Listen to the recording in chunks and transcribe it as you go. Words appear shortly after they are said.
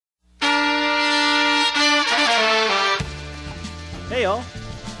Hey y'all,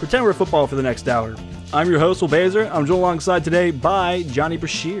 pretend we're football for the next hour. I'm your host, Will Bazer. I'm joined alongside today by Johnny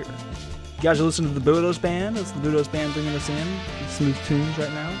Brashear. You guys are listening to the Budos Band. That's the Budos Band bringing us in smooth tunes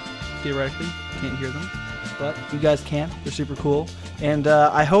right now. Theoretically, can't hear them, but you guys can. They're super cool. And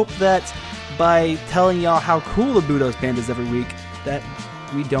I hope that by telling y'all how cool the Budos Band is every week, that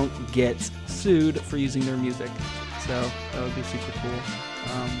we don't get sued for using their music. So that would be super cool.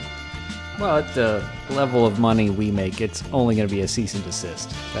 Well, at the level of money we make, it's only going to be a cease and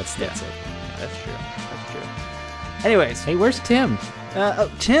desist. That's it. That's true. Anyways. Hey, where's Tim?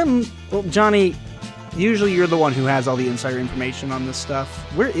 Tim, well, Johnny, usually you're the one who has all the insider information on this stuff.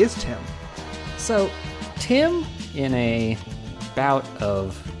 Where is Tim? So, Tim, in a bout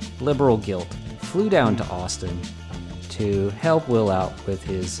of liberal guilt, flew down to Austin to help Will out with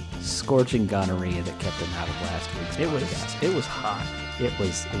his scorching gonorrhea that kept him out of last week's podcast. It was hot. It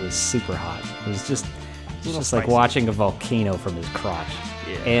was super hot. It was just like spicy. watching a volcano from his crotch.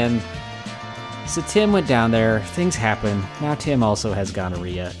 Yeah. And so Tim went down there. Things happened. Now Tim also has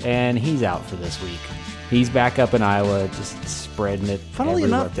gonorrhea, and he's out for this week. He's back up in Iowa, just spreading it. Funnily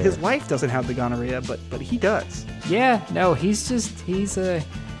everywhere enough, there. his wife doesn't have the gonorrhea, but he does. Yeah, no, he's just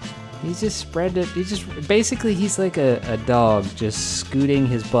spread it. He's like a dog just scooting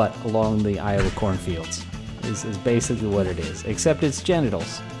his butt along the Iowa cornfields. Is basically what it is, except it's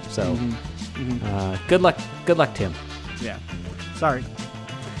genitals. So, good luck, Tim. Yeah. Sorry.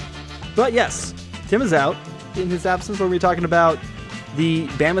 But yes, Tim is out. In his absence, we'll be talking about the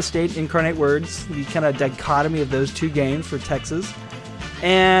Bama State Incarnate Words, the kind of dichotomy of those two games for Texas.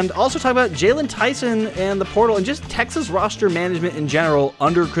 And also talk about Jalen Tyson and the portal and just Texas roster management in general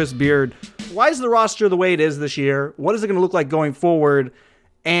under Chris Beard. Why is the roster the way it is this year? What is it going to look like going forward?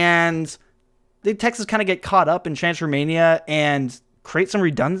 And did Texas kind of get caught up in transfer mania and create some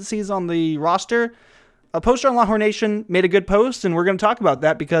redundancies on the roster? A poster on Longhorn Nation made a good post, and we're going to talk about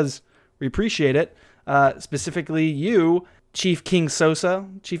that because we appreciate it. Specifically, you, Chief King Sosa.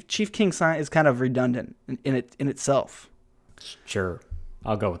 Chief King is kind of redundant in itself. Sure,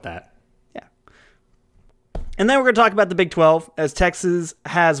 I'll go with that. Yeah. And then we're going to talk about the Big 12 as Texas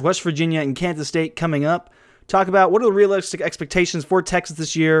has West Virginia and Kansas State coming up. Talk about what are the realistic expectations for Texas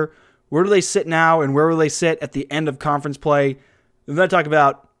this year. Where do they sit now, and where will they sit at the end of conference play? And then talk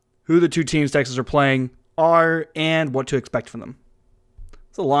about who the two teams Texas are playing are and what to expect from them.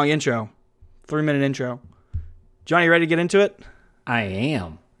 It's a long intro, 3-minute intro. Johnny, ready to get into it? I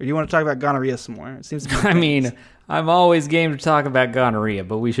am. Or do you want to talk about gonorrhea some more? It seems to be I mean, I'm always game to talk about gonorrhea,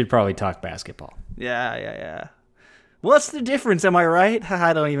 but we should probably talk basketball. Yeah. What's the difference, am I right?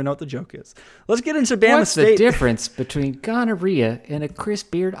 I don't even know what the joke is. Let's get into Bama What's State. the difference between gonorrhea and a Chris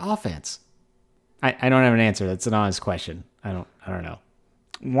Beard offense? I don't have an answer. That's an honest question. I don't know.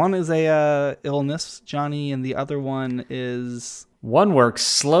 One is a illness, Johnny, and the other one is... One works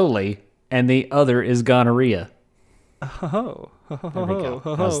slowly, and the other is gonorrhea. Oh. There we go.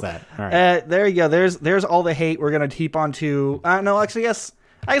 How's that? All right. There you go. There's all the hate we're going to heap onto... no, actually, yes.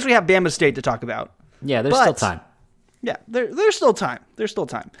 I guess we have Bama State to talk about. Yeah, there's still time. Yeah, there's still time. There's still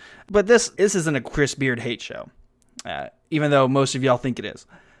time. But this isn't a Chris Beard hate show, even though most of y'all think it is.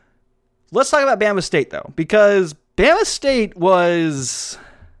 Let's talk about Bama State, though, because Bama State was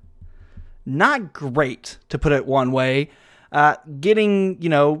not great, to put it one way. Getting,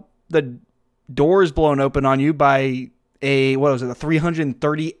 the doors blown open on you by the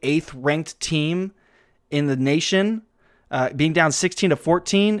 338th ranked team in the nation. Being down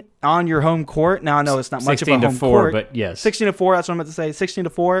 16-14 on your home court. Now I know it's not much of a home 16-4, court, but yes, 16-4. That's what I meant to say.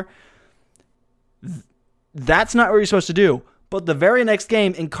 16-4. That's not what you're supposed to do. But the very next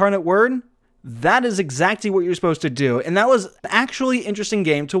game, Incarnate Word, that is exactly what you're supposed to do, and that was actually an interesting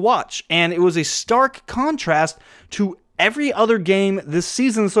game to watch. And it was a stark contrast to every other game this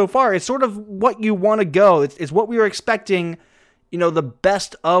season so far. It's sort of what you want to go. It's what we were expecting. The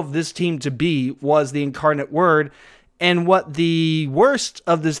best of this team to be was the Incarnate Word. And what the worst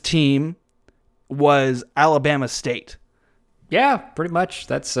of this team was Alabama State. Yeah, pretty much.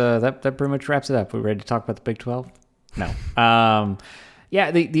 That's that pretty much wraps it up. We ready to talk about the Big 12? No. Yeah,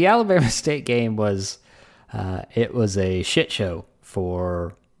 the Alabama State game was it was a shit show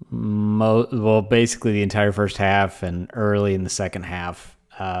for basically the entire first half and early in the second half.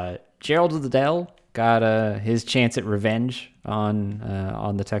 Gerald Liddell got his chance at revenge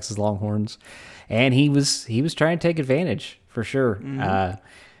on the Texas Longhorns. And he was trying to take advantage for sure. Mm-hmm.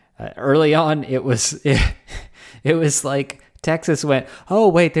 Early on, it was like Texas went, oh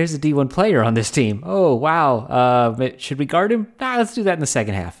wait, there's a D1 player on this team. Oh wow, should we guard him? Nah, let's do that in the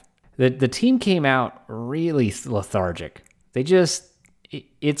second half. The team came out really lethargic.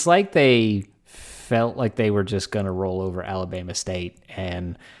 It's like they felt like they were just going to roll over Alabama State,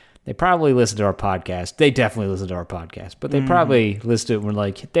 and they probably listened to our podcast. They definitely listened to our podcast, but they probably listened to it and were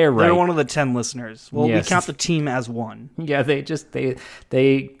like, they're right. They're one of the 10 listeners. Well, Yes. we count the team as one. Yeah, they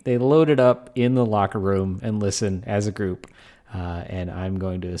loaded up in the locker room and listened as a group, and I'm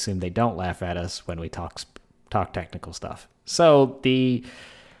going to assume they don't laugh at us when we talk technical stuff. So they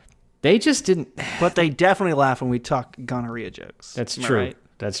just didn't. But they definitely laugh when we talk gonorrhea jokes. That's Am I true. right?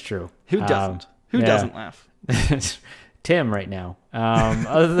 That's true. Who doesn't? Who yeah. doesn't laugh? Tim right now.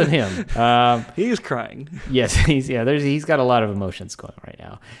 Other than him, He's crying. yes, he's got a lot of emotions going right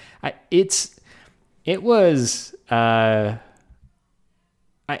now.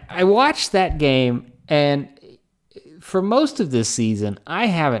 I watched that game, and for most of this season, I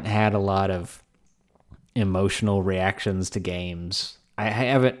haven't had a lot of emotional reactions to games. I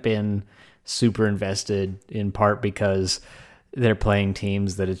haven't been super invested, in part because they're playing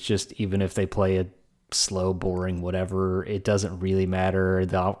teams that it's just, even if they play a slow, boring, whatever, it doesn't really matter.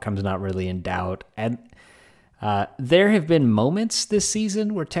 The outcome's not really in doubt. And there have been moments this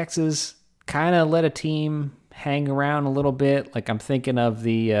season where Texas kind of let a team hang around a little bit. Like I'm thinking of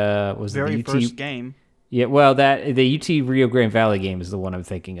the Very the UT first game. Yeah, well, the UT Rio Grande Valley game is the one I'm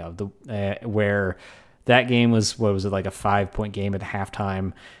thinking of, where that game was, what was it, like a 5-point game at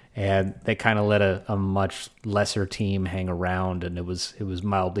halftime, and they kind of let a much lesser team hang around, and it was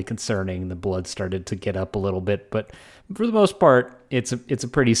mildly concerning. The blood started to get up a little bit, but for the most part, it's a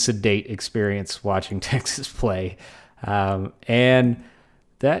pretty sedate experience watching Texas play. And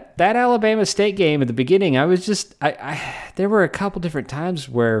that Alabama State game at the beginning, I was just there were a couple different times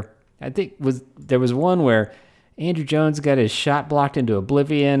where I think there was one where Andrew Jones got his shot blocked into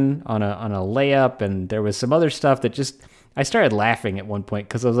oblivion on a layup, and there was some other stuff that just, I started laughing at one point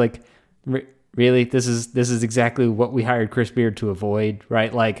because I was like, really, this is exactly what we hired Chris Beard to avoid,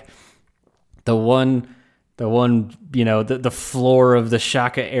 right? Like the one, the floor of the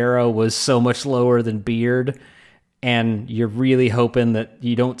Shaka era was so much lower than Beard, and you're really hoping that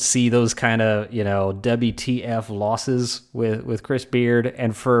you don't see those kind of, WTF losses with Chris Beard.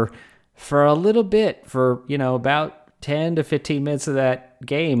 And for a little bit, for, about 10 to 15 minutes of that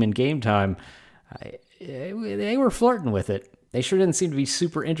game in game time, they were flirting with it. They sure didn't seem to be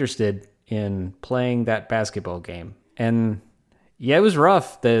super interested in playing that basketball game. And yeah, it was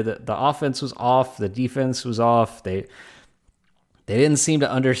rough. The offense was off. The defense was off. They didn't seem to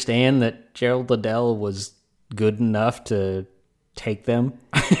understand that Gerald Liddell was good enough to take them.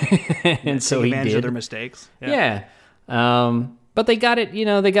 And so he did. Of their mistakes. Yeah. But they got it,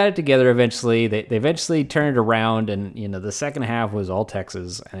 they got it together eventually. They eventually turned it around, and, the second half was all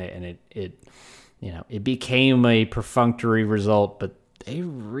Texas, and it became a perfunctory result, but they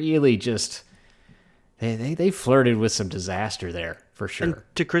really just, they flirted with some disaster there, for sure. And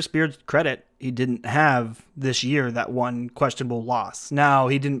to Chris Beard's credit, he didn't have this year that one questionable loss. Now,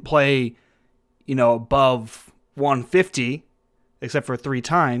 he didn't play, above 150, except for 3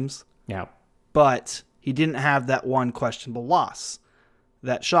 times. Yeah. But he didn't have that one questionable loss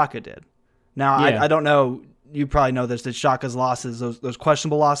that Shaka did. Now, Yeah. I don't know, you probably know this, that Shaka's losses, those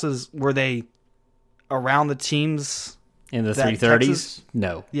questionable losses, were they around the teams In the that 330s? Texas-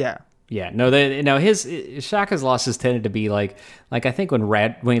 No. Yeah. Yeah, his Shaka's losses tended to be like I think when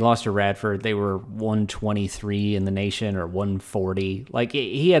he lost to Radford, they were 123 in the nation or 140. Like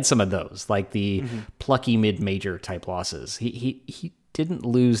he had some of those, like the plucky mid-major type losses. He didn't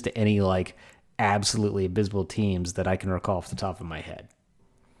lose to any like absolutely abysmal teams that I can recall off the top of my head.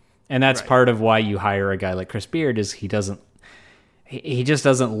 And that's Right. part of why you hire a guy like Chris Beard, is he just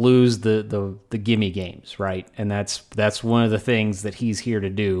doesn't lose the gimme games, right? And that's one of the things that he's here to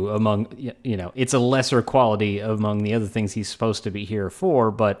do. Among, it's a lesser quality among the other things he's supposed to be here for,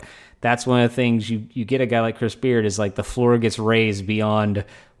 but that's one of the things you get a guy like Chris Beard, is like the floor gets raised beyond,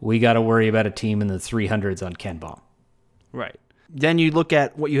 we got to worry about a team in the 300s on Ken Baum. Right. Then you look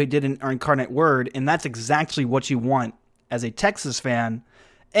at what you did in Incarnate Word, and that's exactly what you want as a Texas fan.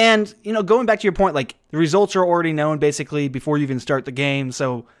 And, going back to your point, like, the results are already known basically before you even start the game,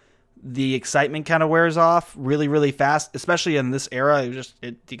 so the excitement kind of wears off really, really fast, especially in this era.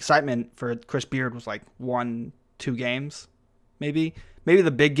 The excitement for Chris Beard was like 1-2 games, maybe. Maybe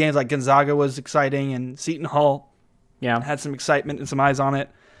the big games like Gonzaga was exciting, and Seton Hall had some excitement and some eyes on it.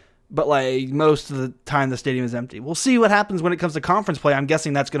 But like most of the time, the stadium is empty. We'll see what happens when it comes to conference play. I'm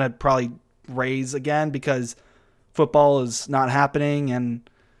guessing that's going to probably raise again because football is not happening and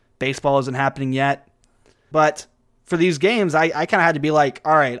baseball isn't happening yet. But for these games, I kind of had to be like,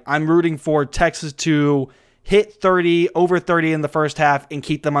 all right, I'm rooting for Texas to hit 30, over 30 in the first half and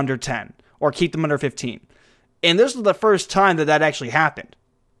keep them under 10 or keep them under 15. And this was the first time that actually happened.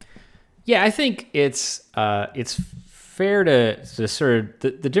 Yeah, I think it's fair to sort of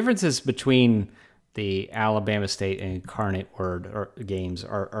the differences between the Alabama State and Incarnate Word or games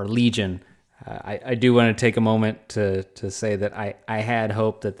are legion. I do want to take a moment to say that I had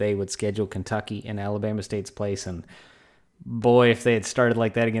hoped that they would schedule Kentucky in Alabama State's place, and boy, if they had started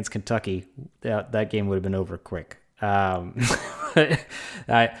like that against Kentucky, that game would have been over quick.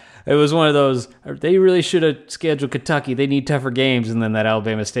 It was one of those, they really should have scheduled Kentucky. They need tougher games. And then that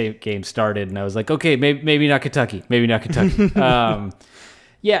Alabama State game started, and I was like, okay, maybe not Kentucky. Maybe not Kentucky.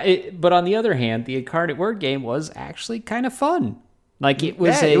 But on the other hand, the Incarnate Word game was actually kind of fun. Like it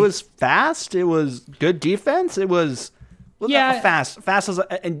was it was fast. It was good defense. It was fast as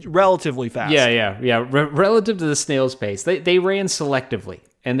and relatively fast. Yeah. Relative to the snail's pace, they ran selectively,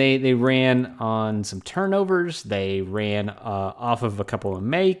 and they ran on some turnovers. They ran off of a couple of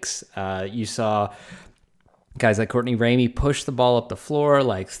makes. You saw guys like Courtney Ramey push the ball up the floor,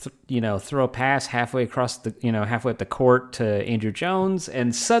 like throw a pass halfway across halfway up the court to Andrew Jones,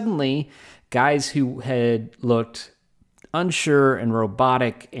 and suddenly guys who had looked unsure and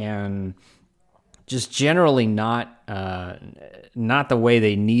robotic and just generally not the way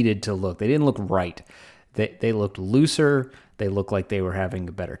they needed to look. They didn't look right. They looked looser. They looked like they were having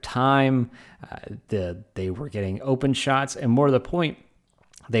a better time. They were getting open shots, and more to the point,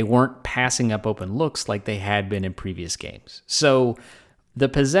 they weren't passing up open looks like they had been in previous games. So the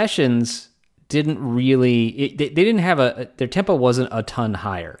possessions didn't really. They didn't have their tempo wasn't a ton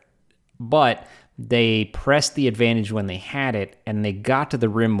higher, but they pressed the advantage when they had it, and they got to the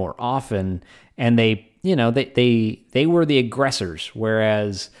rim more often, and they were the aggressors,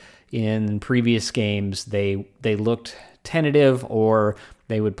 whereas in previous games they looked tentative, or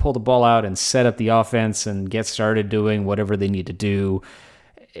they would pull the ball out and set up the offense and get started doing whatever they need to do.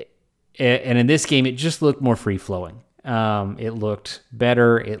 And in this game, it just looked more free-flowing. It looked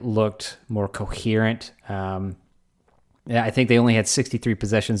better. It looked more coherent. I think they only had 63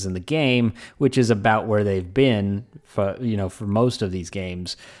 possessions in the game, which is about where they've been for most of these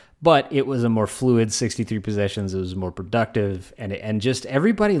games. But it was a more fluid 63 possessions. It was more productive, and just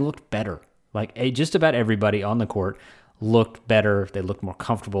everybody looked better. Like just about everybody on the court looked better. They looked more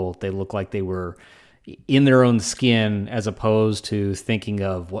comfortable. They looked like they were in their own skin, as opposed to thinking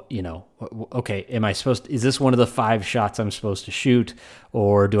of okay, is this one of the 5 shots I'm supposed to shoot,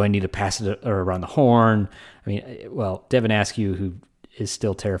 or do I need to pass it around the horn? I mean, well, Devin Askew, who is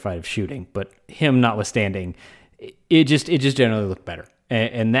still terrified of shooting, but him notwithstanding, it just generally looked better.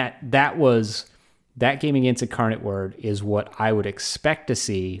 And that game against Incarnate Word is what I would expect to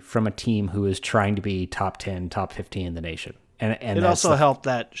see from a team who is trying to be top 10, top 15 in the nation. And it also helped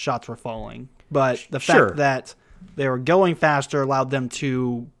that shots were falling. But the fact that they were going faster allowed them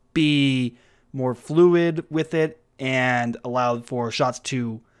to be more fluid with it and allowed for shots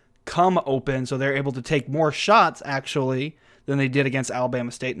to come open. So they're able to take more shots, actually, than they did against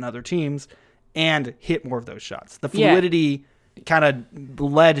Alabama State and other teams and hit more of those shots. The fluidity kind of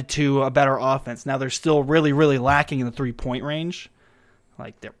led to a better offense. Now they're still really, really lacking in the three-point range.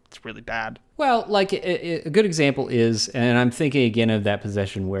 It's really bad. Well, like a good example is, and I'm thinking again of that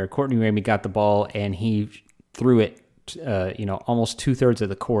possession where Courtney Ramey got the ball and he threw it, almost 2/3 of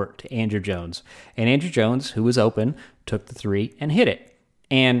the court to Andrew Jones. And Andrew Jones, who was open, took the three and hit it.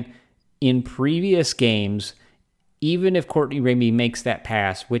 And in previous games, even if Courtney Ramey makes that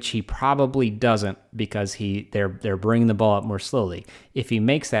pass, which he probably doesn't because they're bringing the ball up more slowly, if he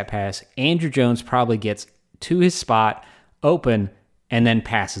makes that pass, Andrew Jones probably gets to his spot, open, and then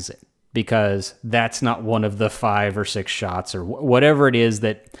passes it, because that's not one of the 5 or 6 shots or whatever it is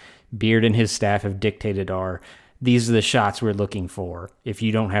that Beard and his staff have dictated these are the shots we're looking for. If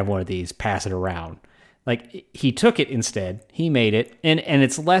you don't have one of these, pass it around. Like, he took it instead. He made it. And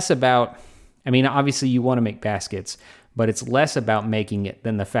it's less about, obviously you want to make baskets, but it's less about making it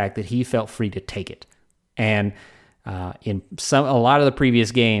than the fact that he felt free to take it. And in a lot of the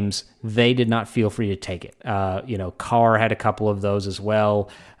previous games, they did not feel free to take it. Carr had a couple of those as well.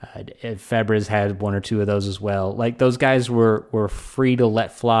 Febres had 1 or 2 of those as well. Like, those guys were free to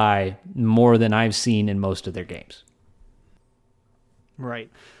let fly more than I've seen in most of their games. Right.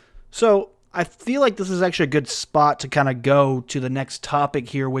 So I feel like this is actually a good spot to kind of go to the next topic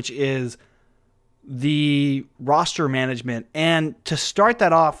here, which is the roster management. And to start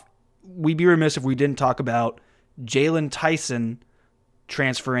that off, we'd be remiss if we didn't talk about Jalen Tyson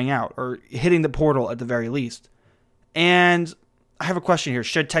transferring out or hitting the portal at the very least. And I have a question here.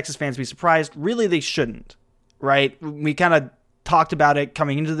 Should Texas fans be surprised? Really, they shouldn't, right? We kind of talked about it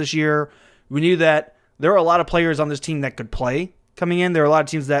coming into this year. We knew that there are a lot of players on this team that could play coming in. There are a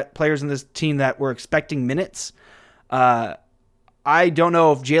lot of players in this team that were expecting minutes. I don't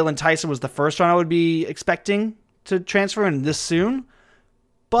know if Jalen Tyson was the first one I would be expecting to transfer in this soon,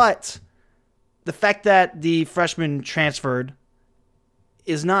 but the fact that the freshman transferred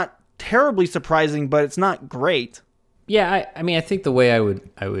is not terribly surprising, but it's not great. Yeah, I mean, I think the way I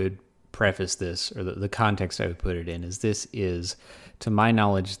would preface this, or the context I would put it in, is this is, to my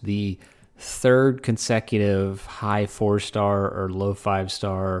knowledge, the third consecutive high 4-star or low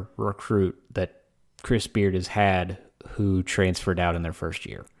 5-star recruit that Chris Beard has had who transferred out in their first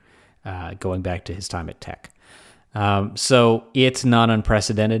year, going back to his time at Tech. So it's not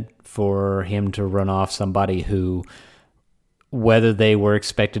unprecedented for him to run off somebody who, whether they were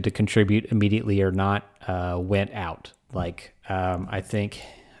expected to contribute immediately or not, went out. Like, I think,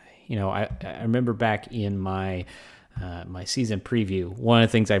 I remember back in my season preview, one of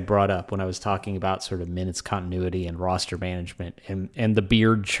the things I brought up when I was talking about sort of minutes continuity and roster management and the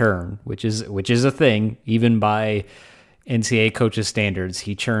Beard churn, which is a thing, even by NCAA coaches' standards.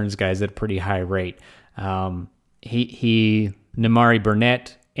 He churns guys at a pretty high rate. He Nimari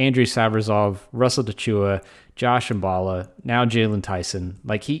Burnett, Andrew Savrazov, Russell Dachua, Josh Mbala, now Jalen Tyson.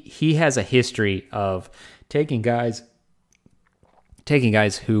 Like, he has a history of taking guys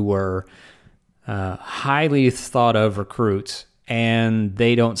who were highly thought of recruits, and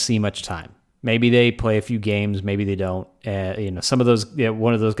they don't see much time. Maybe they play a few games, maybe they don't. Some of those,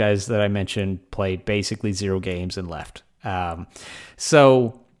 one of those guys that I mentioned played basically 0 games and left.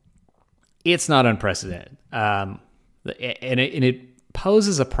 So it's not unprecedented. And it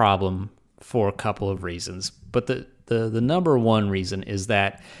poses a problem for a couple of reasons. But the number one reason is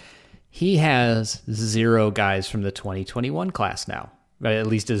that he has 0 guys from the 2021 class now, right? At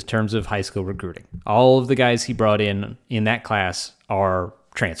least in terms of high school recruiting. All of the guys he brought in that class are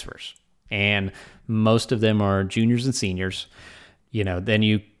transfers, and most of them are juniors and seniors. Then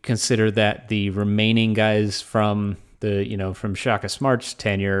you consider that the remaining guys from from Shaka Smart's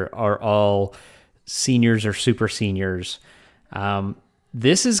tenure are all seniors or super seniors.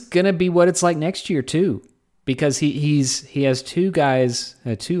 This is going to be what it's like next year too, because he has 2 guys,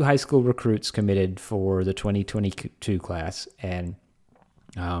 2 high school recruits committed for the 2022 class, and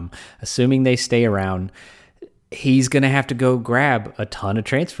assuming they stay around, he's going to have to go grab a ton of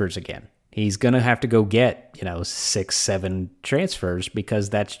transfers again. He's going to have to go get 6, 7 transfers,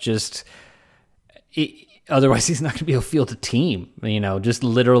 because that's just otherwise he's not going to be able to field a team. Just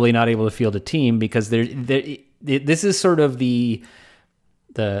literally not able to field a team, because this is sort of the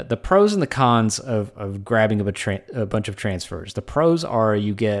pros and the cons of grabbing a bunch of transfers. The pros are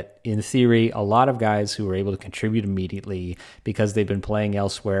you get, in theory, a lot of guys who are able to contribute immediately because they've been playing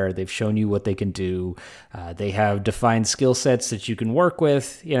elsewhere. They've shown you what they can do. They have defined skill sets that you can work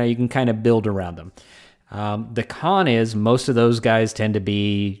with. You can kind of build around them. The con is most of those guys tend to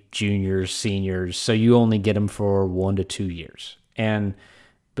be juniors, seniors, so you only get them for 1 to 2 years.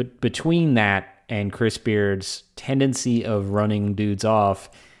 But between that and Chris Beard's tendency of running dudes off,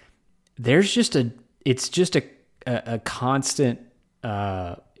 it's just a constant,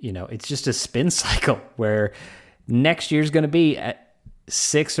 it's just a spin cycle where next year's going to be at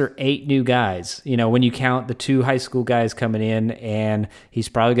 6 or 8 new guys. When you count the 2 high school guys coming in, and he's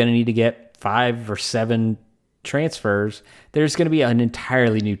probably going to need to get 5 or 7 transfers, there's going to be an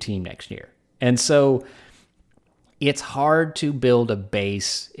entirely new team next year. And so it's hard to build a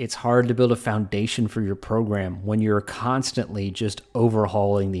base. It's hard to build a foundation for your program when you're constantly just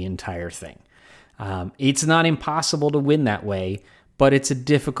overhauling the entire thing. It's not impossible to win that way, but it's a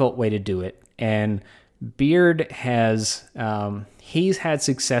difficult way to do it. And Beard has, he's had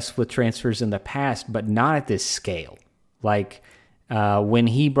success with transfers in the past, but not at this scale. Like when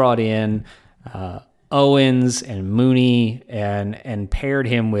he brought in Owens and Mooney and paired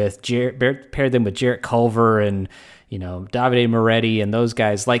them with Jarrett Culver and Davide Moretti and those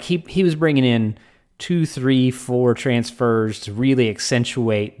guys. Like he was bringing in 2, 3, 4 transfers to really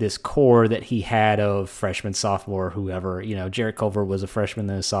accentuate this core that he had of freshman, sophomore, whoever. Jarrett Culver was a freshman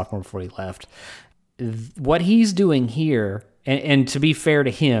and a sophomore before he left. What he's doing here, and to be fair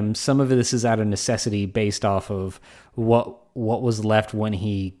to him, some of this is out of necessity based off of what was left when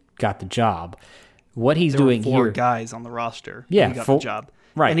he got the job. What he's doing here, 4 guys on the roster. Yeah, when he got the job,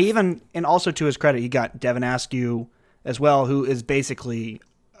 right? And also to his credit, he got Devin Askew as well, who is basically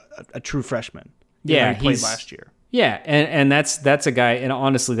a true freshman. Yeah, he played last year. Yeah, and that's a guy, and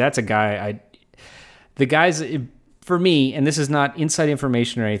honestly, that's a guy. The guys, for me, and this is not inside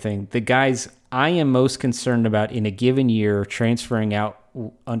information or anything, the guys I am most concerned about in a given year transferring out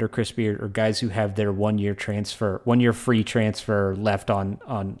under Chris Beard are guys who have their 1 year free transfer left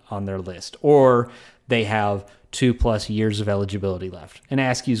on their list, or they have 2+ years of eligibility left. And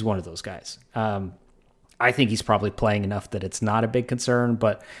Askew's one of those guys. I think he's probably playing enough that it's not a big concern,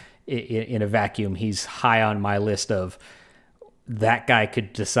 but in a vacuum, he's high on my list of that guy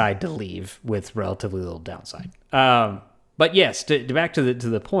could decide to leave with relatively little downside. But yes, back to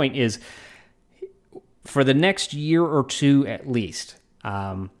the point is, for the next year or two at least,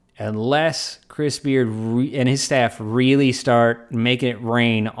 unless Chris Beard and his staff really start making it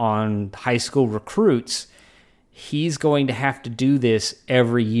rain on high school recruits, he's going to have to do this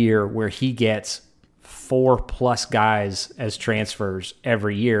every year where he gets 4+ guys as transfers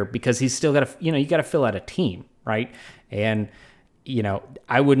every year, because he's still got to, you got to fill out a team, right? And,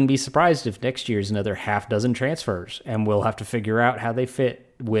 I wouldn't be surprised if next year's another half dozen transfers, and we'll have to figure out how they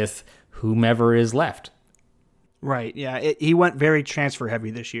fit with whomever is left. Right, yeah. He went very transfer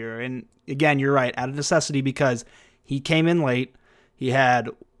heavy this year. And again, you're right, out of necessity, because he came in late. He had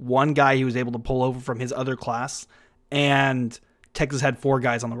one guy he was able to pull over from his other class, and Texas had 4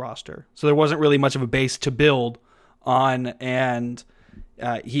 guys on the roster. So there wasn't really much of a base to build on, and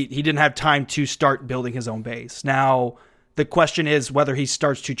he didn't have time to start building his own base. Now, the question is whether he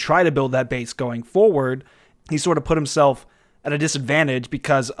starts to try to build that base going forward. He sort of put himself at a disadvantage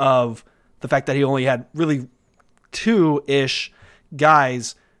because of the fact that he only had really 2-ish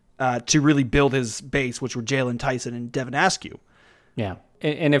guys to really build his base, which were Jalen Tyson and Devin Askew. Yeah,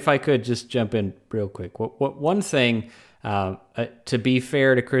 and if I could just jump in real quick, one thing, to be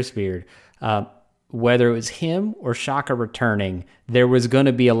fair to Chris Beard, whether it was him or Shaka returning, there was going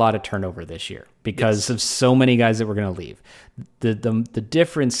to be a lot of turnover this year because of so many guys that were going to leave. The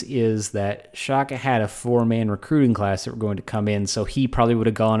difference is that Shaka had a 4-man recruiting class that were going to come in, so he probably would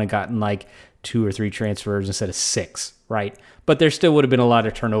have gone and gotten like 2 or 3 transfers instead of 6, right? But there still would have been a lot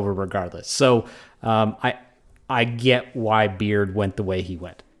of turnover regardless. So I get why Beard went the way he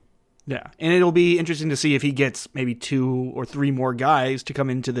went. Yeah, and it'll be interesting to see if he gets maybe 2 or 3 more guys to come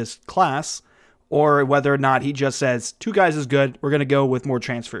into this class, or whether or not he just says 2 guys is good, we're going to go with more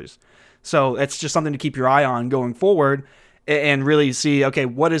transfers. So it's just something to keep your eye on going forward and really see, okay,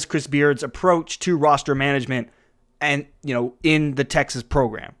 what is Chris Beard's approach to roster management and, in the Texas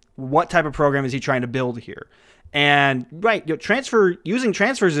program? What type of program is he trying to build here? And right, using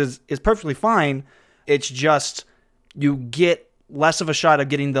transfers is perfectly fine. It's just you get less of a shot of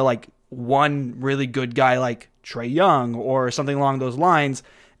getting the one really good guy like Trae Young or something along those lines,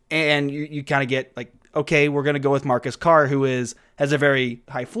 and you kind of get okay, we're going to go with Marcus Carr, who has a very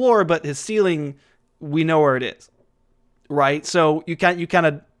high floor, but his ceiling, we know where it is, right? So you kind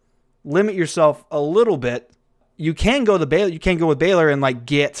of limit yourself a little bit. You can go with Baylor and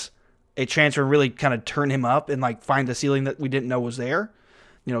get a transfer and really kind of turn him up and find the ceiling that we didn't know was there,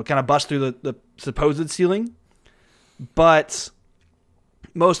 kind of bust through the supposed ceiling. But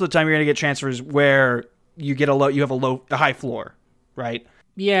most of the time you're going to get transfers where you have a high floor, right?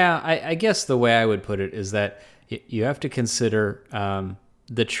 Yeah, I guess the way I would put it is that you have to consider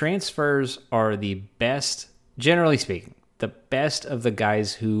the transfers are the best, generally speaking, the best of the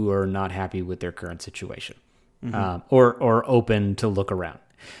guys who are not happy with their current situation, or open to look around.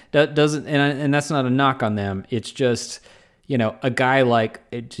 That doesn't, and that's not a knock on them. It's just, a guy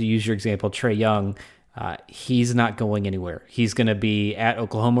like, to use your example, Trae Young, he's not going anywhere. He's going to be at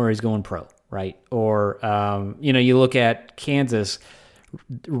Oklahoma or he's going pro, right? Or, you look at Kansas,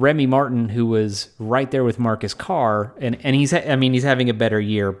 Remy Martin, who was right there with Marcus Carr, and he's having a better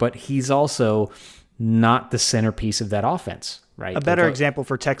year, but he's also not the centerpiece of that offense, right? A better example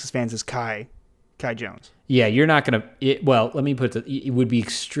for Texas fans is Kai Jones. Yeah, you're not going to... Well, let me put it would be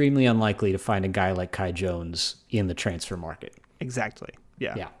extremely unlikely to find a guy like Kai Jones in the transfer market. Exactly,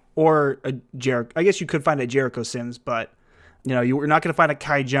 yeah. Yeah. Or I guess you could find a Jericho Sims, but you're not going to find a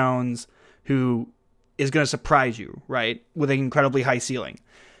Kai Jones who is going to surprise you, right, with an incredibly high ceiling.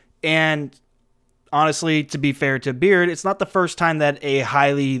 And honestly, to be fair to Beard, it's not the first time that a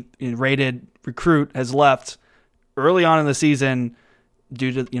highly rated recruit has left early on in the season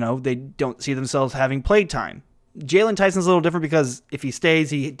due to, they don't see themselves having played time. Jalen Tyson's a little different because if he stays,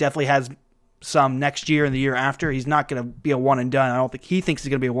 he definitely has some next year and the year after. He's not going to be a one and done. I don't think he thinks he's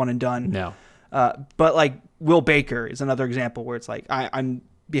going to be a one and done. No. But Will Baker is another example where it's I'm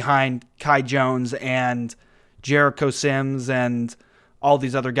behind Kai Jones and Jericho Sims and all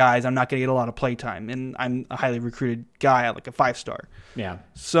these other guys. I'm not going to get a lot of play time, and I'm a highly recruited guy, like a 5-star. Yeah.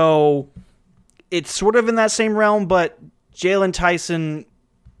 So it's sort of in that same realm, but Jalen Tyson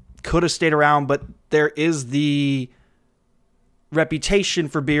could have stayed around, but there is the reputation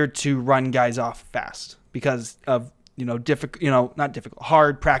for Beard to run guys off fast because of,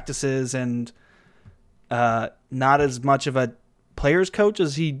 hard practices and not as much of a player's coach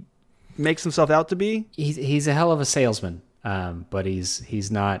as he makes himself out to be. He's a hell of a salesman, but he's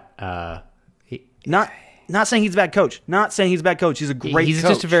not Not saying he's a bad coach. Not saying he's a bad coach. He's a great He's coach.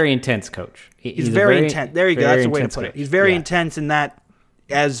 just a very intense coach. He's very intense. There you go. That's the way to put it. He's very yeah. intense in that,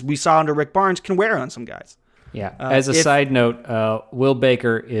 as we saw under Rick Barnes, can wear on some guys. Yeah. As a side note, Will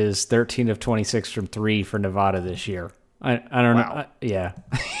Baker is 13 of 26 from 3 for Nevada this year. I don't know. Yeah.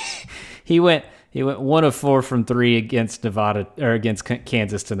 He went 1 of 4 from 3 against Nevada or against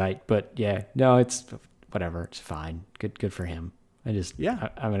Kansas tonight. But yeah, no, it's whatever. It's fine. Good for him. I'm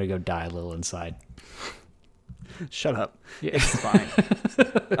gonna go die a little inside. Shut up. Yeah. It's fine.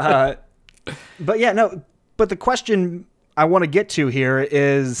 But yeah, no. But the question I want to get to here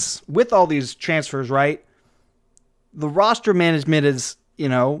is, with all these transfers, right? The roster management is, I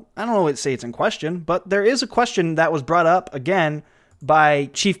don't know what to say it's in question, but there is a question that was brought up again by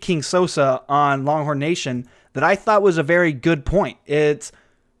Chief King Sosa on Longhorn Nation that I thought was a very good point. It's,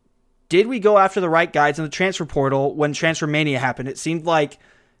 did we go after the right guys in the transfer portal when Transfer Mania happened? It seemed like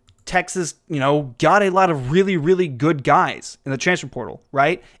Texas, got a lot of really, really good guys in the transfer portal,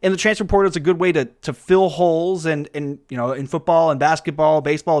 right? And the transfer portal is a good way to fill holes and in football and basketball,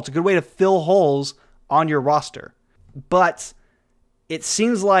 baseball, it's a good way to fill holes on your roster. But it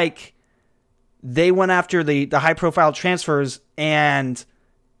seems like they went after the high-profile transfers and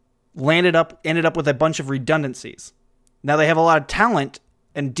ended up with a bunch of redundancies. Now, they have a lot of talent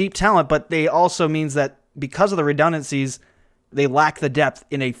and deep talent, but they also means that because of the redundancies, they lack the depth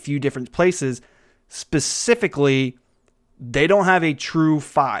in a few different places. Specifically, they don't have a true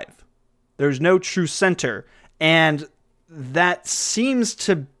 5. There's no true center. And that seems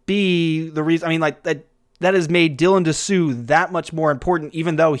to be the reason. I mean, like that has made Dylan Dessou that much more important,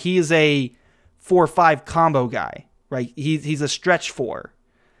 even though he is a 4-5 combo guy, right? He's a stretch 4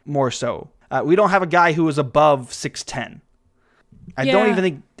 more so. We don't have a guy who is above 6'10". I don't even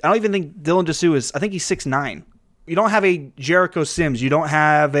think Dylan Dessou is. I think he's 6'9". You don't have a Jericho Sims. You don't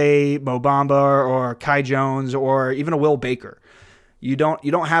have a Mo Bamba or Kai Jones or even a Will Baker. You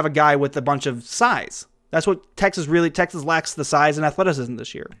don't have a guy with a bunch of size. That's what Texas lacks, the size and athleticism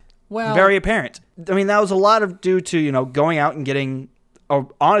this year. Well, very apparent. I mean, that was a lot of due to, going out and getting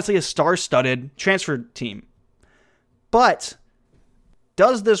honestly a star-studded transfer team. But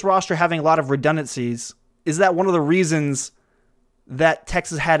does this roster having a lot of redundancies, is that one of the reasons that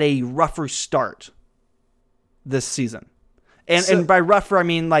Texas had a rougher start this season? And by rougher, I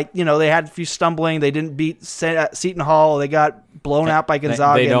mean, they had a few stumbling. They didn't beat Seton Hall. They got blown out by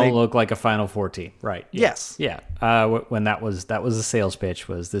Gonzaga. They don't look like a Final Four team, right? Yeah. Yes. Yeah. When that was the sales pitch,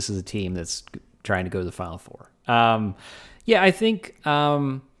 was this is a team that's trying to go to the Final Four. I think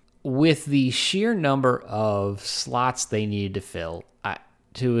with the sheer number of slots they needed to fill,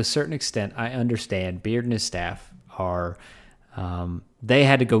 to a certain extent, I understand Beard and his staff are they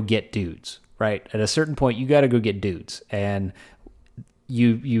had to go get dudes. Right. At a certain point, you got to go get dudes, and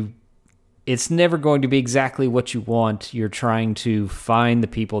it's never going to be exactly what you want. You're trying to find the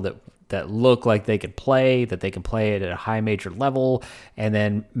people that look like they can play, that they can play it at a high major level, and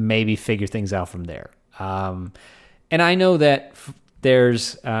then maybe figure things out from there. And I know that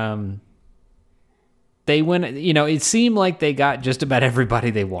there's they went. It seemed like they got just about everybody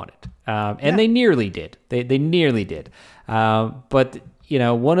they wanted, and they nearly did. They nearly did, but.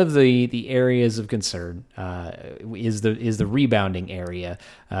 One of the areas of concern is the rebounding area,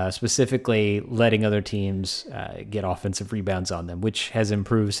 specifically letting other teams get offensive rebounds on them, which has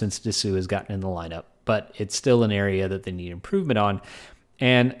improved since Dessou has gotten in the lineup, but it's still an area that they need improvement on.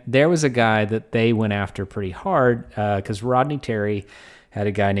 And there was a guy that they went after pretty hard because Rodney Terry had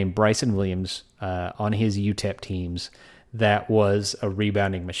a guy named Bryson Williams on his UTEP teams that was a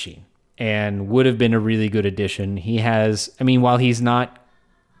rebounding machine and would have been a really good addition. He has, while he's not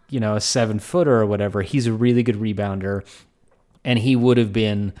a 7-footer or whatever, he's a really good rebounder, and he would have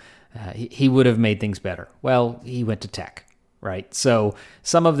been, he would have made things better. Well, he went to Tech, right? So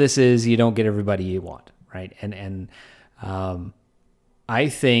some of this is you don't get everybody you want, right? And I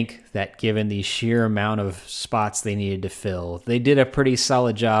think that given the sheer amount of spots they needed to fill, they did a pretty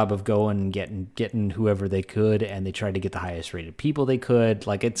solid job of going and getting whoever they could, and they tried to get the highest rated people they could.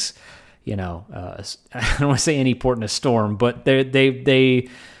 Like it's, I don't want to say any port in a storm, but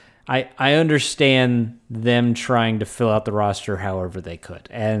I understand them trying to fill out the roster however they could,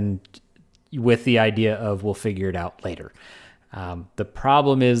 and with the idea of we'll figure it out later. The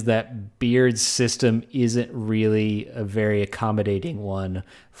problem is that Beard's system isn't really a very accommodating one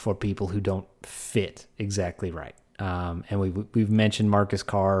for people who don't fit exactly right. And we've mentioned Marcus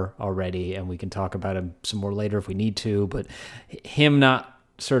Carr already, and we can talk about him some more later if we need to, but him not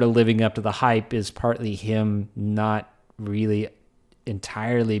sort of living up to the hype is partly him not really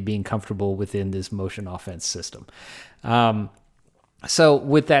entirely being comfortable within this motion offense system. So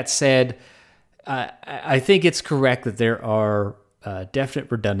with that said, I think it's correct that there are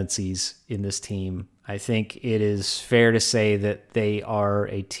definite redundancies in this team. I think it is fair to say that they are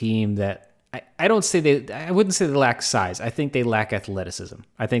a team that I wouldn't say they lack size. I think they lack athleticism.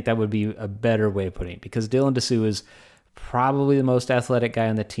 I think that would be a better way of putting it, because Dylan Dessou is probably the most athletic guy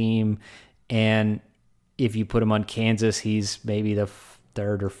on the team, and if you put him on Kansas, he's maybe the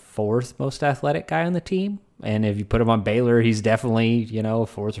third or fourth most athletic guy on the team. And if you put him on Baylor, he's definitely,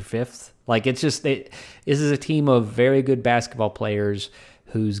 fourth or fifth. Like, it's just, this is a team of very good basketball players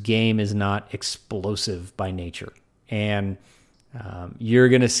whose game is not explosive by nature. And you're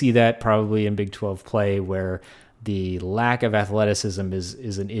going to see that probably in Big 12 play, where the lack of athleticism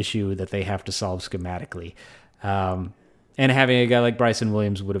is an issue that they have to solve schematically. And having a guy like Bryson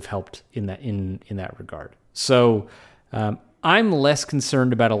Williams would have helped in that regard. So I'm less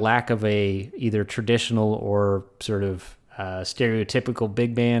concerned about a lack of a either traditional or sort of stereotypical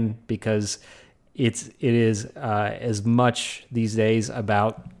big man, because it is as much these days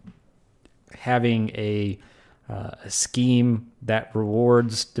about having a scheme that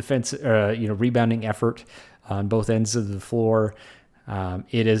rewards defense, rebounding effort on both ends of the floor.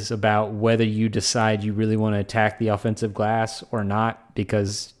 It is about whether you decide you really want to attack the offensive glass or not,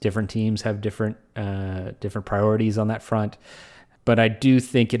 because different teams have different priorities on that front. But I do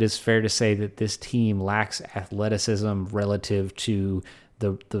think it is fair to say that this team lacks athleticism relative to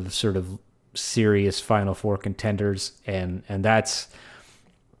the sort of serious Final Four contenders, and that's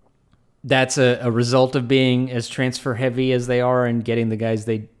a result of being as transfer heavy as they are and getting the guys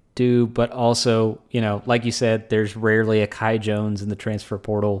they do. But also, like you said, there's rarely a Kai Jones in the transfer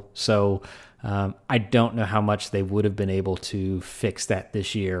portal, so I don't know how much they would have been able to fix that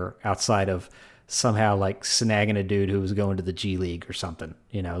this year outside of somehow like snagging a dude who was going to the G League or something.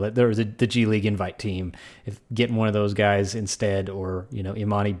 There was the G League invite team, if getting one of those guys instead, or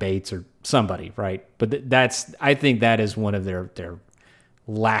Imani Bates or somebody, right? But I think that is one of their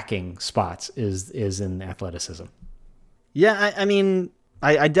lacking spots is in athleticism. Yeah, I mean,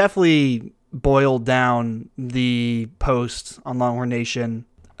 I definitely boiled down the post on Longhorn Nation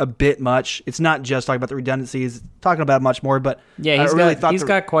a bit much. It's not just talking about the redundancies, talking about much more, but yeah, he's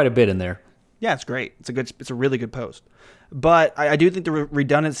got quite a bit in there. Yeah, it's great. It's a really good post. But I do think the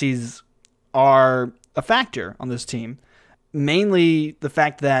redundancies are a factor on this team. Mainly the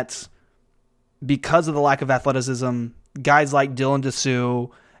fact that because of the lack of athleticism, guys like Dylan Dessou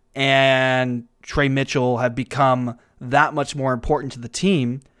and Trey Mitchell have become that much more important to the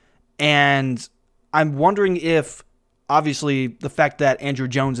team. And I'm wondering if, obviously, the fact that Andrew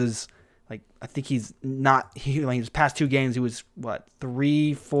Jones is, I think he's not, his past two games, he was,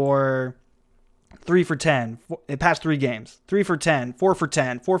 3 for 10 in past 3 games, 3 for 10, 4 for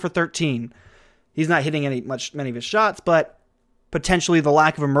 10, 4 for 13. He's not hitting many of his shots, but potentially the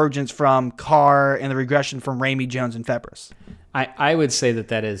lack of emergence from Carr and the regression from Ramey, Jones, and Febres. I would say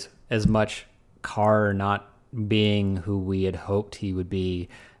that is as much Carr not being who we had hoped he would be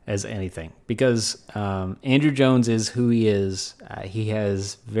as anything, because Andrew Jones is who he is. He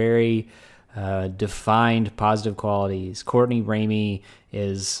has very defined positive qualities. Courtney Ramey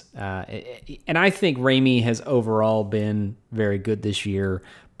is, and I think Ramey has overall been very good this year,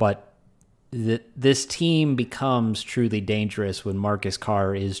 but this team becomes truly dangerous when Marcus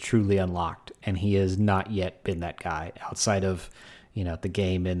Carr is truly unlocked, and he has not yet been that guy outside of the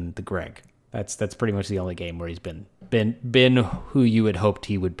game in the Greg. That's pretty much the only game where he's been who you had hoped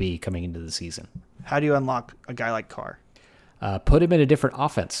he would be coming into the season. How do you unlock a guy like Carr? Put him in a different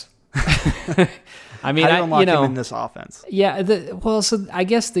offense. I mean, how do you unlock him in this offense? Yeah, so I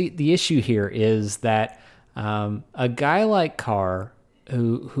guess the issue here is that a guy like Carr,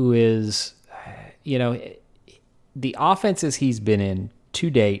 who is, the offenses he's been in to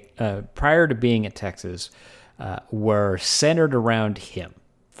date, prior to being at Texas, were centered around him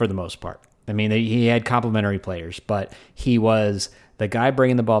for the most part. I mean, he had complementary players, but he was the guy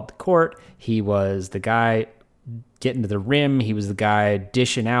bringing the ball up the court. He was the guy getting to the rim. He was the guy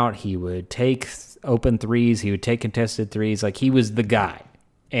dishing out. He would take open threes. He would take contested threes. Like, he was the guy.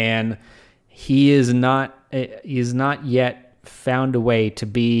 And he is not yet found a way to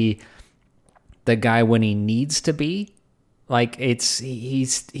be the guy when he needs to be. Like,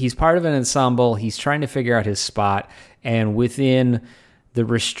 he's part of an ensemble. He's trying to figure out his spot, and within the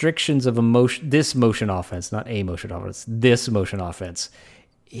restrictions of this motion offense,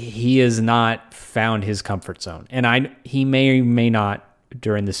 he has not found his comfort zone. And he may or may not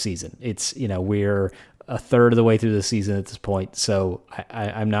during the season. It's, we're a third of the way through the season at this point, so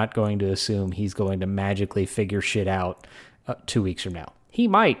I'm not going to assume he's going to magically figure shit out 2 weeks from now. He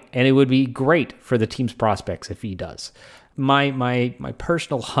might, and it would be great for the team's prospects if he does. My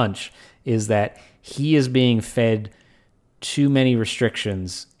personal hunch is that he is being fed too many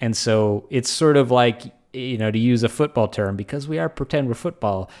restrictions, and so it's sort of like, to use a football term, because we are pretend we're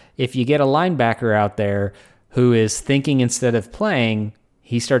football. If you get a linebacker out there who is thinking instead of playing,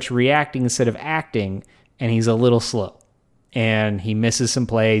 he starts reacting instead of acting, and he's a little slow. And he misses some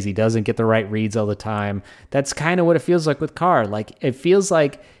plays. He doesn't get the right reads all the time. That's kind of what it feels like with Carr. Like, it feels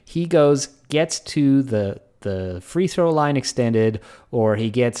like he gets to the free throw line extended, or he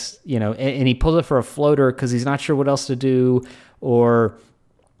gets, and he pulls it for a floater because he's not sure what else to do, or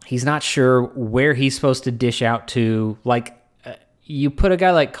he's not sure where he's supposed to dish out to. Like, you put a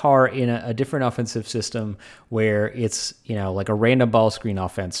guy like Carr in a different offensive system where it's, like a random ball screen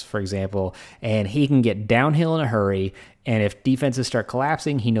offense, for example, and he can get downhill in a hurry. And if defenses start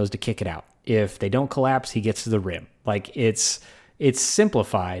collapsing, he knows to kick it out. If they don't collapse, he gets to the rim. Like, it's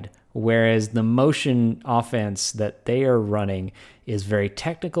simplified, whereas the motion offense that they are running is very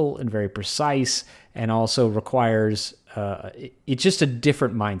technical and very precise, and also requires it's just a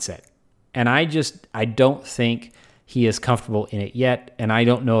different mindset. And I don't think he is comfortable in it yet, and I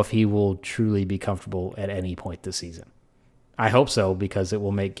don't know if he will truly be comfortable at any point this season. I hope so, because it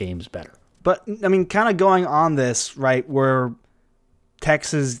will make games better. But, I mean, kind of going on this, right, where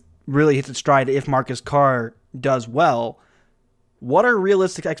Texas really hits its stride if Marcus Carr does well, what are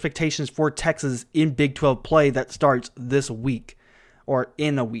realistic expectations for Texas in Big 12 play that starts this week, or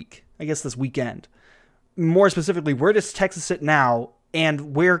in a week, I guess this weekend? More specifically, where does Texas sit now,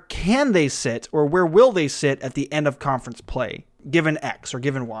 and where can they sit, or where will they sit at the end of conference play, given X or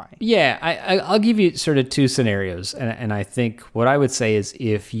given Y? Yeah, I'll give you sort of two scenarios, and I think what I would say is,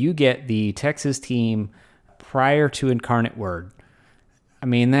 if you get the Texas team prior to Incarnate Word, I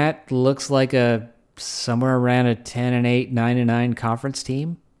mean, that looks like somewhere around a 10-8, 9-9 conference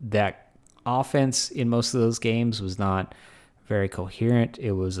team. That offense in most of those games was not very coherent.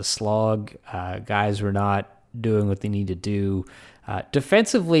 It was a slog. Guys were not doing what they need to do.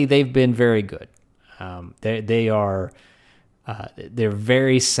 Defensively, they've been very good. They're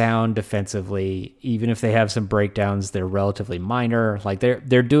very sound defensively. Even if they have some breakdowns, they're relatively minor. Like,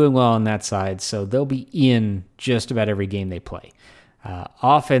 they're doing well on that side, so they'll be in just about every game they play.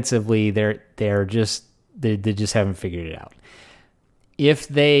 Offensively, they just haven't figured it out. If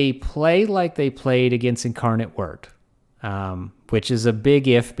they play like they played against Incarnate Word, which is a big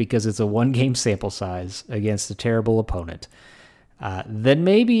if because it's a one-game sample size against a terrible opponent, then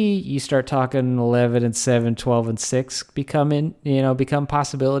maybe you start talking 11-7, 12-6 become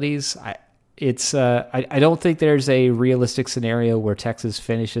possibilities. I don't think there's a realistic scenario where Texas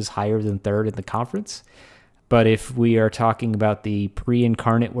finishes higher than third in the conference. But if we are talking about the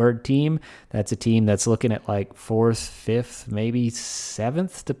pre-Incarnate Word team, that's a team that's looking at like 4th, 5th, maybe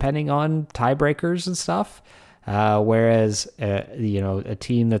 7th, depending on tiebreakers and stuff. Whereas, a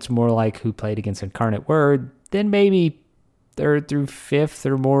team that's more like who played against Incarnate Word, then maybe 3rd through 5th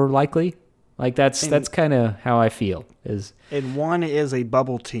are more likely. Like, that's kind of how I feel. And one is a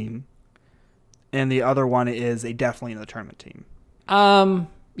bubble team, and the other one is a definitely in the tournament team.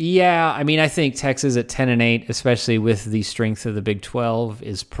 Yeah, I mean, I think Texas at 10-8, especially with the strength of the Big 12,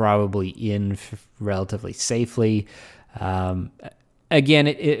 is probably in relatively safely. Again,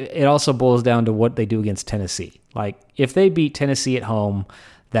 it also boils down to what they do against Tennessee. Like, if they beat Tennessee at home,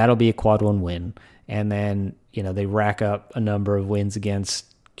 that'll be a quad one win. And then, they rack up a number of wins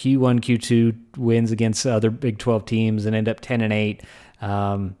against Q1, Q2 wins against other Big 12 teams and end up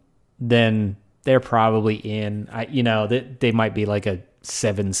 10-8. Then they're probably in. They might be like a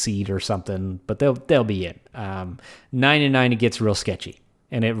 7 seed or something, but they'll be in. 9-9, it gets real sketchy,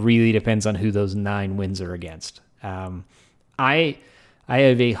 and it really depends on who those 9 wins are against. I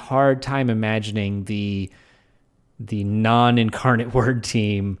have a hard time imagining the non-Incarnate Word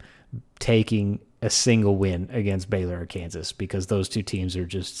team taking a single win against Baylor or Kansas, because those two teams are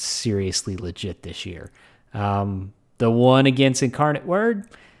just seriously legit this year. The one against Incarnate Word,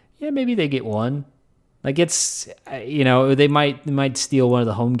 yeah, maybe they get one. Like, it's, they might steal one of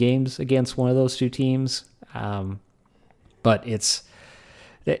the home games against one of those two teams. But it's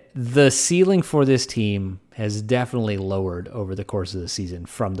the ceiling for this team has definitely lowered over the course of the season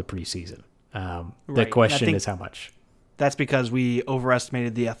from the preseason. The question is how much. That's because we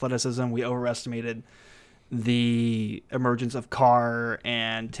overestimated the athleticism. We overestimated the emergence of Carr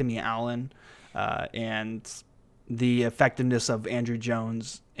and Timmy Allen, and the effectiveness of Andrew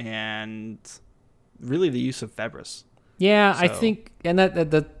Jones, and really the use of Febris. Yeah, so. I think, and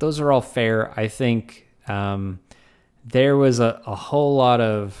that those are all fair. I think there was a whole lot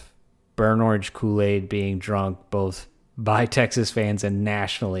of burn orange Kool-Aid being drunk both by Texas fans and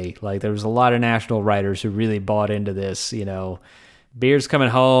nationally. Like, there was a lot of national writers who really bought into this, Beard's coming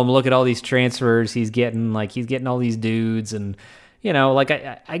home, look at all these transfers he's getting all these dudes, and like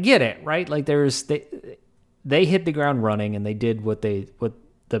I get it, right? Like, they hit the ground running, and they did what the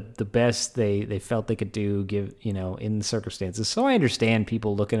best they felt they could do, in the circumstances. So I understand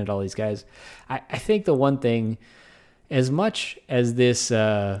people looking at all these guys. I think the one thing, as much as this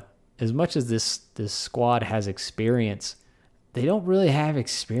squad has experience, they don't really have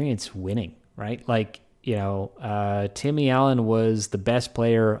experience winning, right? Like, Timmy Allen was the best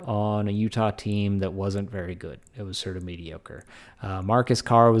player on a Utah team that wasn't very good. It was sort of mediocre. Marcus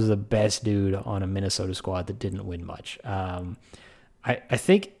Carr was the best dude on a Minnesota squad that didn't win much. I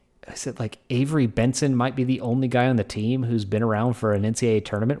think I said, like, Avery Benson might be the only guy on the team who's been around for an NCAA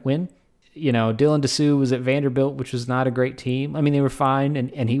tournament win. Dylan Dessou was at Vanderbilt, which was not a great team. I mean, they were fine,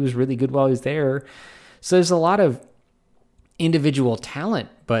 and he was really good while he was there. So there's a lot of individual talent,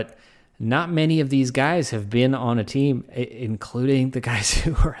 but not many of these guys have been on a team, including the guys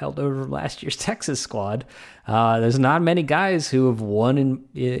who were held over from last year's Texas squad. There's not many guys who have won an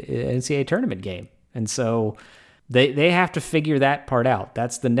NCAA tournament game. And so they have to figure that part out.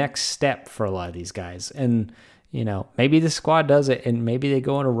 That's the next step for a lot of these guys. And, maybe the squad does it, and maybe they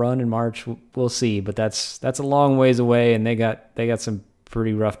go on a run in March. We'll see. But that's a long ways away, and they got some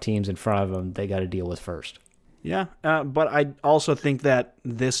pretty rough teams in front of them they got to deal with first. Yeah, but I also think that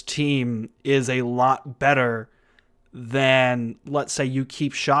this team is a lot better than, let's say, you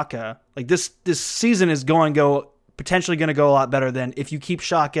keep Shaka. Like, this season is potentially going to go a lot better than if you keep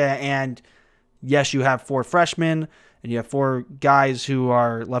Shaka, and yes, you have 4 freshmen and you have 4 guys who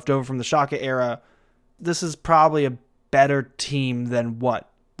are left over from the Shaka era. This is probably a better team than what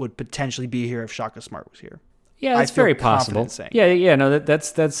would potentially be here if Shaka Smart was here. Yeah, that's very possible. No,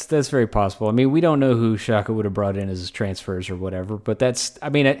 that's very possible. I mean, we don't know who Shaka would have brought in as transfers or whatever, but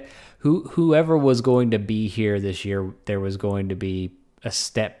whoever was going to be here this year, there was going to be a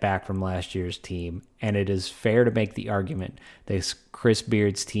step back from last year's team, and it is fair to make the argument that Chris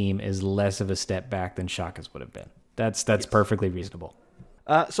Beard's team is less of a step back than Shaka's would have been. That's yes. Perfectly reasonable.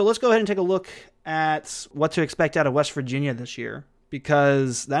 So let's go ahead and take a look at what to expect out of West Virginia this year,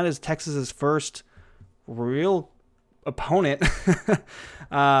 because that is Texas's first real opponent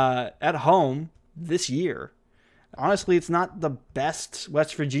at home this year. Honestly, it's not the best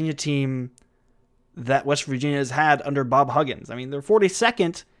West Virginia team that West Virginia has had under Bob Huggins. I mean, they're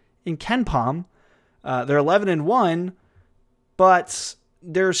 42nd in KenPom. They're 11-1, but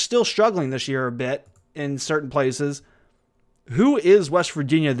they're still struggling this year a bit in certain places. Who is West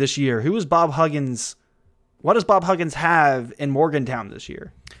Virginia this year? Who is Bob Huggins? What does Bob Huggins have in Morgantown this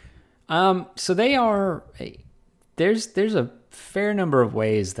year? So they are, there's a fair number of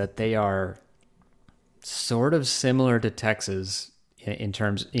ways that they are sort of similar to Texas in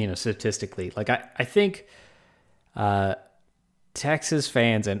terms, statistically. Like, I think Texas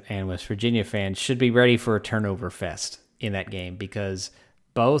fans and West Virginia fans should be ready for a turnover fest in that game, because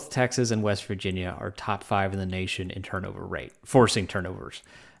both Texas and West Virginia are top 5 in the nation in turnover rate, forcing turnovers.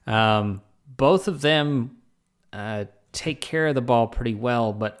 Both of them take care of the ball pretty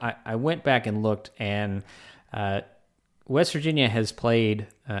well, but I went back and looked, and West Virginia has played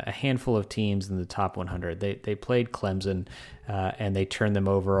a handful of teams in the top 100. They played Clemson, and they turned them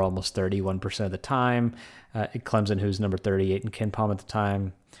over almost 31% of the time. Clemson, who's number 38 in KenPom at the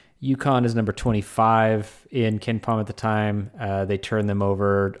time. UConn is number 25 in KenPom at the time. They turned them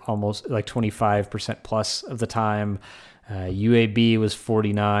over almost like 25% plus of the time. UAB was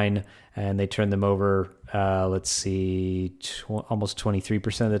 49, and they turned them over, almost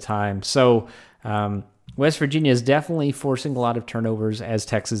 23% of the time. So West Virginia is definitely forcing a lot of turnovers, as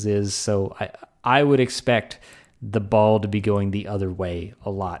Texas is. So I would expect the ball to be going the other way a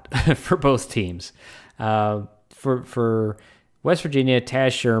lot for both teams. For West Virginia,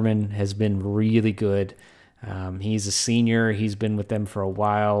 Taz Sherman has been really good. He's a senior. He's been with them for a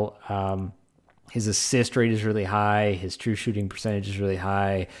while. His assist rate is really high. His true shooting percentage is really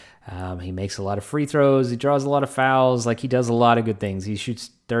high. He makes a lot of free throws. He draws a lot of fouls. Like, he does a lot of good things. He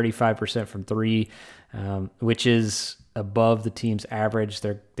shoots 35% from 3, which is above the team's average.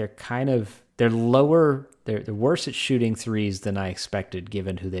 They're lower. They're worse at shooting threes than I expected,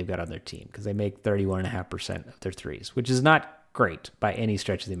 given who they've got on their team, because they make 31.5% of their threes, which is not great by any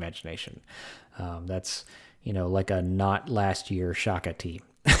stretch of the imagination. That's, like a not last year Shaka team.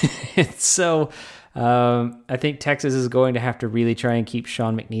 So I think Texas is going to have to really try and keep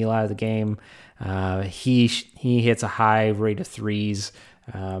Sean McNeil out of the game. He hits a high rate of threes.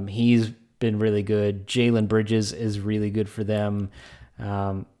 He's been really good. Jalen Bridges is really good for them.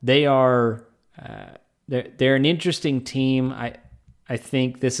 They are they're an interesting team. I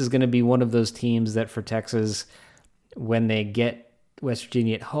think this is going to be one of those teams that for Texas, when they get West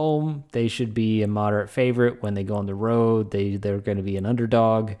Virginia at home, they should be a moderate favorite. When they go on the road, they're going to be an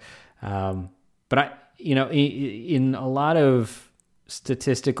underdog. But in a lot of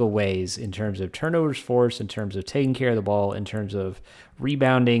statistical ways, in terms of turnovers forced, in terms of taking care of the ball, in terms of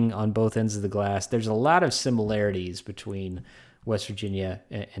rebounding on both ends of the glass, there's a lot of similarities between West Virginia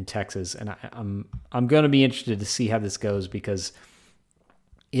and Texas, and I'm going to be interested to see how this goes, because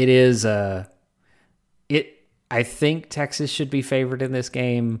it is I think Texas should be favored in this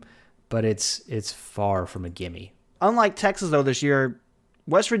game, but it's far from a gimme. Unlike Texas, though, this year,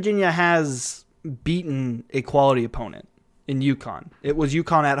 West Virginia has beaten a quality opponent in UConn. It was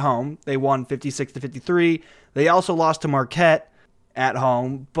UConn at home. They won 56-53. They also lost to Marquette at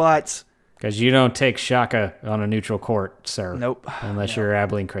home, but... Because you don't take Shaka on a neutral court, sir. Nope. Unless you're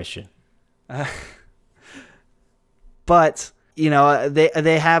Abilene Christian. But,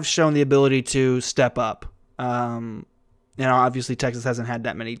 they have shown the ability to step up. Obviously Texas hasn't had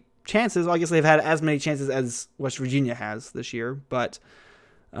that many chances. Well, I guess they've had as many chances as West Virginia has this year, but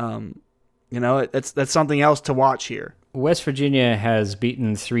that's something else to watch here. West Virginia has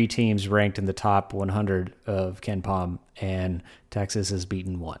beaten 3 teams ranked in the top 100 of KenPom, and Texas has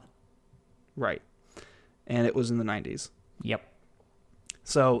beaten 1. Right. And it was in the 90s. Yep.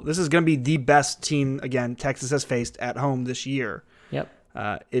 So this is going to be the best team, again, Texas has faced at home this year. Yep.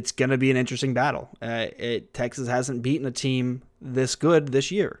 It's going to be an interesting battle. Texas hasn't beaten a team this good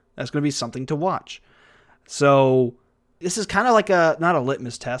this year. That's going to be something to watch. So this is kind of like not a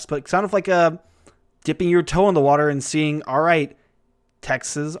litmus test, but kind of like a dipping your toe in the water and seeing, all right,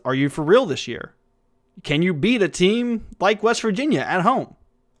 Texas, are you for real this year? Can you beat a team like West Virginia at home?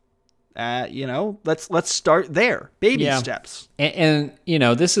 Let's start there. Baby steps. And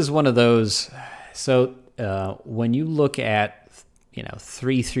this is one of those. So when you look at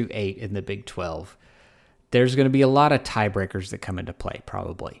 3 through 8 in the Big 12, there's going to be a lot of tiebreakers that come into play,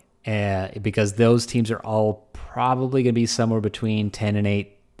 probably, because those teams are all probably going to be somewhere between 10-8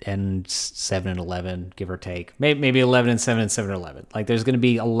 and 7-11, give or take. Maybe 11-7 and 7-11. Like, there's going to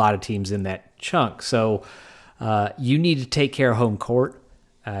be a lot of teams in that chunk. So you need to take care of home court.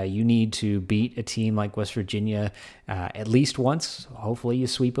 You need to beat a team like West Virginia at least once. Hopefully you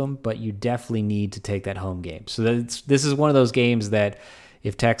sweep them, but you definitely need to take that home game. So this is one of those games that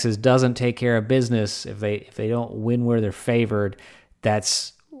if Texas doesn't take care of business, if they don't win where they're favored,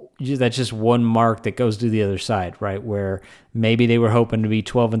 that's just one mark that goes to the other side, right? Where maybe they were hoping to be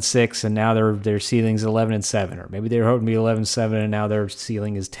 12-6 and now their ceiling's 11-7, or maybe they were hoping to be 11-7 and now their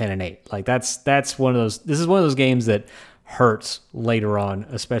ceiling is 10-8. Like that's one of those. This is one of those games that hurts later on,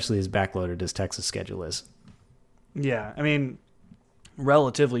 especially as backloaded as Texas' schedule is. Yeah, I mean,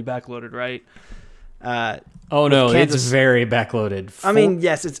 relatively backloaded, right? It's very backloaded. I mean,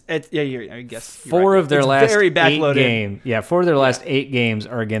 yes, it's I guess four of their last very backloaded. 8 games. Yeah, 4 of their last 8 games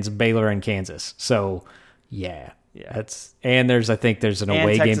are against Baylor and Kansas. So, yeah. I think there's an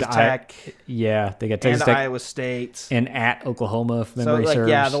away game to Tech. They got Texas Tech, Iowa State, and at Oklahoma. If memory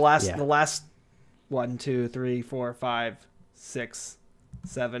serves. The last 1, 2, 3, 4, 5, 6,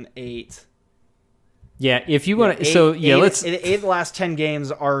 7, 8. Yeah, if you want to, let's. 8 of the last 10 games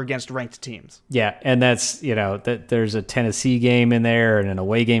are against ranked teams. Yeah, and that's that there's a Tennessee game in there and an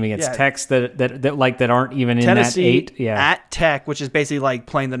away game against Tech that aren't even in Tennessee that 8. Yeah, at Tech, which is basically like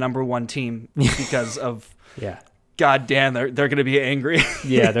playing the number 1 team because of. Yeah. God damn, they're going to be angry.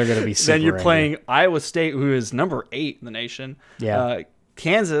 Yeah, they're going to be super Then you're angry. playing Iowa State, who is number 8 in the nation. Yeah.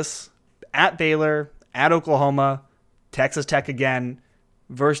 Kansas, at Baylor, at Oklahoma, Texas Tech again,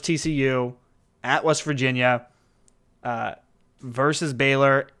 versus TCU, at West Virginia, versus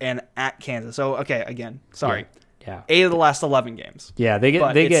Baylor, and at Kansas. So, okay, again, sorry. Yeah. 8 of the last 11 games. Yeah,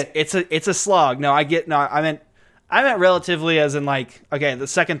 it's a slog. I meant relatively as in like, okay, the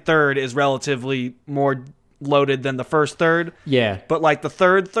second third is relatively more loaded than the first third. Yeah. But like the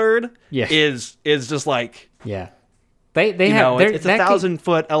third is just like, yeah. It's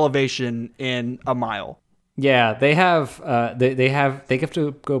 1,000-foot elevation in a mile. Yeah, they have they have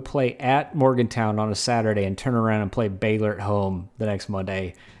to go play at Morgantown on a Saturday and turn around and play Baylor at home the next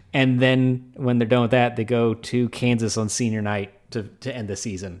Monday. And then when they're done with that, they go to Kansas on senior night to end the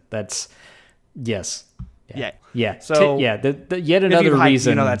season. That's yes. Yeah. So yet another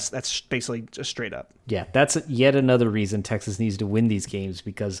reason. That's basically just straight up. Yeah, that's yet another reason Texas needs to win these games,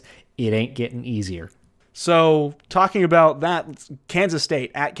 because it ain't getting easier. So talking about that, Kansas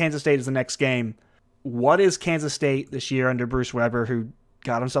State is the next game. What is Kansas State this year under Bruce Weber, who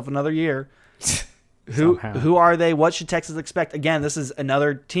got himself another year? Who are they? What should Texas expect? Again, this is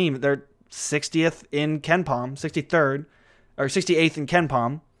another team. They're 60th in KenPom, 63rd, or 68th in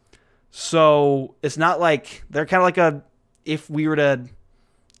KenPom. So it's not like they're kind of like if we were to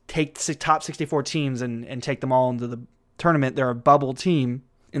take the top 64 teams and take them all into the tournament, they're a bubble team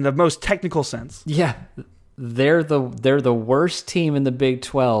in the most technical sense. Yeah, they're the worst team in the Big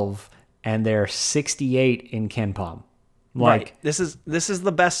 12, and they're 68 in KenPom. Right. This is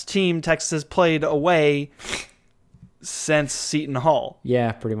the best team Texas has played away since Seton Hall.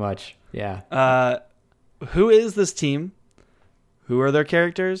 Yeah, pretty much. Yeah. Who is this team? Who are their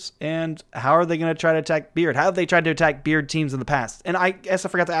characters? And how are they going to try to attack Beard? How have they tried to attack Beard teams in the past? And I guess I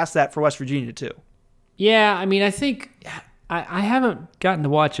forgot to ask that for West Virginia, too. Yeah, I mean, I think I haven't gotten to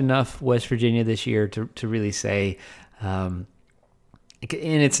watch enough West Virginia this year to really say. And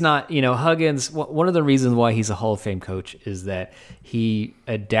it's not, Huggins, one of the reasons why he's a Hall of Fame coach is that he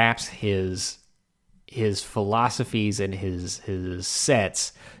adapts his philosophies and his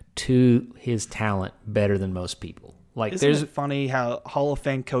sets to his talent better than most people. Isn't it funny how Hall of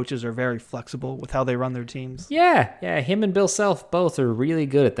Fame coaches are very flexible with how they run their teams? Yeah. Him and Bill Self both are really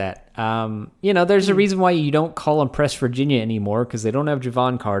good at that. There's a reason why you don't call them Press Virginia anymore, because they don't have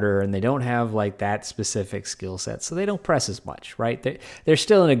Javon Carter and they don't have that specific skill set, so they don't press as much, right? They're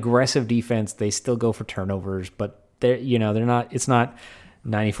still an aggressive defense. They still go for turnovers, but they're not. It's not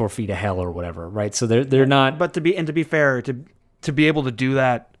 94 feet of hell or whatever, right? So they're not. But to be fair, to be able to do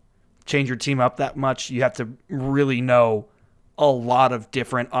that, change your team up that much, you have to really know a lot of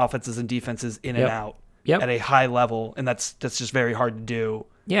different offenses and defenses in and out at a high level, and that's just very hard to do.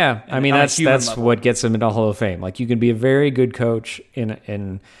 Yeah, I mean that's what gets them into Hall of Fame. You can be a very good coach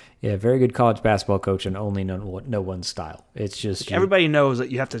in a very good college basketball coach and only know one style. It's just everybody knows that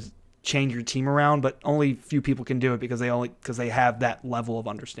you have to change your team around, but only few people can do it because they have that level of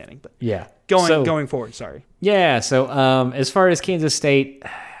understanding. But yeah, going forward, sorry. Yeah, so as far as Kansas State,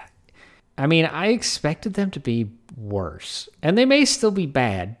 I mean, I expected them to be worse, and they may still be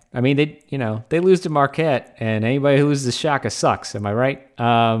bad. I mean, they lose to Marquette, and anybody who loses to Shaka sucks. Am I right?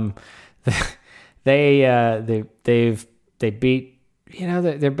 They beat.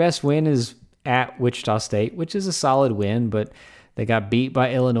 Their best win is at Wichita State, which is a solid win, but they got beat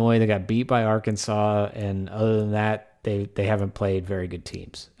by Illinois, they got beat by Arkansas, and other than that, they haven't played very good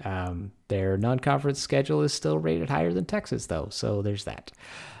teams. Their non-conference schedule is still rated higher than Texas, though, so there's that.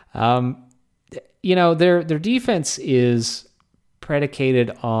 Their defense is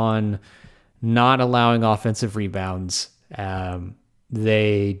predicated on not allowing offensive rebounds.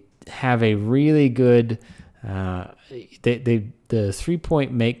 They have a really good the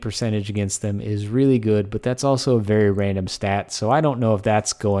 3-point make percentage against them is really good, but that's also a very random stat. So I don't know if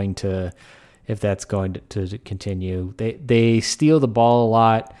that's going to continue. They steal the ball a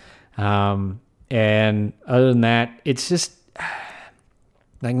lot, and other than that, it's just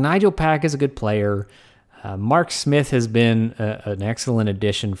Nigel Pack is a good player. Mark Smith has been an excellent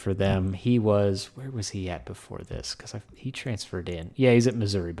addition for them. Where was he at before this? Because he transferred in. Yeah, he's at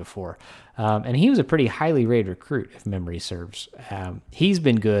Missouri before. And he was a pretty highly rated recruit, if memory serves. He's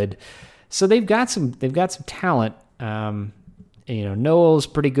been good. So they've got some talent. Noel's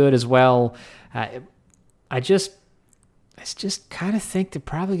pretty good as well. I just kind of think they're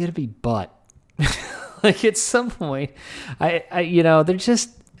probably going to be butt. At some point, they're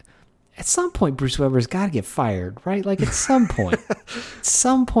just. At some point, Bruce Weber's got to get fired, right? At some point, it's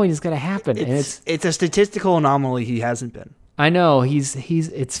going to happen. It's a statistical anomaly. He hasn't been. I know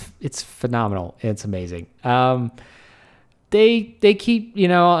it's phenomenal. It's amazing. They keep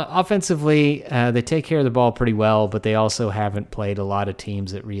offensively they take care of the ball pretty well, but they also haven't played a lot of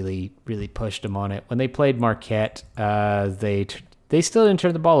teams that really pushed them on it. When they played Marquette, they still didn't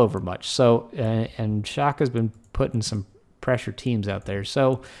turn the ball over much. So and Shaka's been putting some pressure teams out there.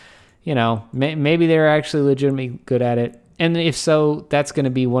 So. Maybe they're actually legitimately good at it. And if so, that's going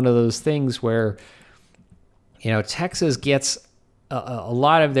to be one of those things where, Texas gets a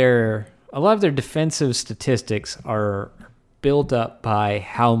lot of their defensive statistics are built up by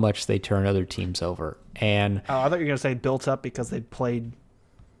how much they turn other teams over. And I thought you were going to say built up because they played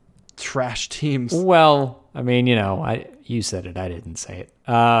trash teams. Well, I mean, you said it. I didn't say it.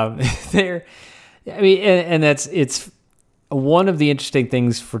 It's one of the interesting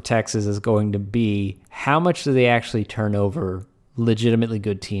things for Texas is going to be how much do they actually turn over legitimately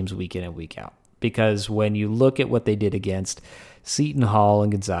good teams week in and week out? Because when you look at what they did against Seton Hall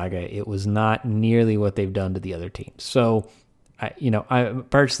and Gonzaga, it was not nearly what they've done to the other teams. So, I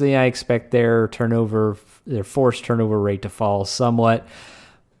personally expect their forced turnover rate to fall somewhat.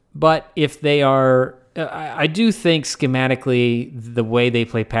 But if they are I do think schematically the way they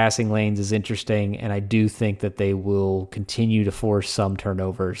play passing lanes is interesting, and I do think that they will continue to force some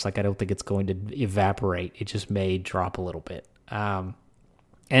turnovers. Like, I don't think it's going to evaporate. It just may drop a little bit. And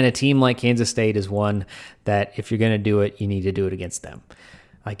a team like Kansas State is one that if you're going to do it, you need to do it against them.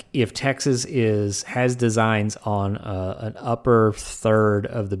 Like, if Texas has designs on an upper third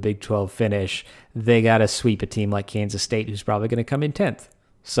of the Big 12 finish, they got to sweep a team like Kansas State, who's probably going to come in 10th.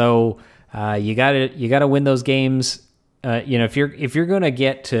 So you gotta win those games. If you're going to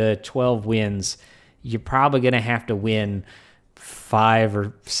get to 12 wins, you're probably going to have to win 5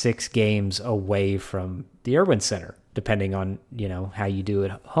 or 6 games away from the Irwin Center, depending on how you do it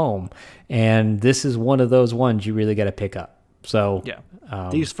at home. And this is one of those ones you really got to pick up. So yeah.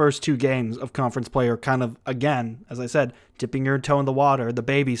 These first 2 games of conference play are kind of, again, as I said, dipping your toe in the water, the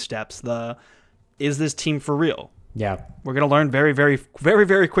baby steps, is this team for real? Yeah. We're going to learn very, very, very,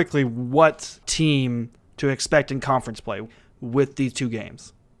 very quickly what team to expect in conference play with these 2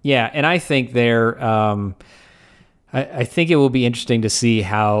 games. Yeah, and I think I think it will be interesting to see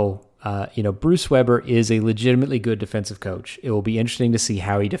how Bruce Weber is a legitimately good defensive coach. It will be interesting to see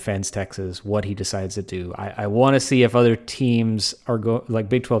how he defends Texas, what he decides to do. I want to see if other teams like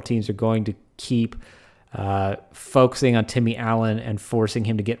Big 12 teams are going to keep focusing on Timmy Allen and forcing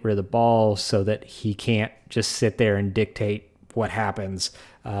him to get rid of the ball so that he can't just sit there and dictate what happens.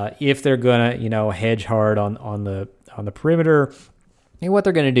 If they're gonna hedge hard on the perimeter, and what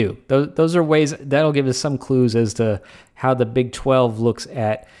they're going to do. Those are ways that'll give us some clues as to how the Big 12 looks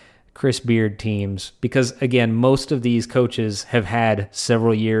at Chris Beard teams, because again, most of these coaches have had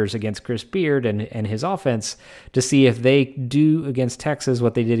several years against Chris Beard and his offense to see if they do against Texas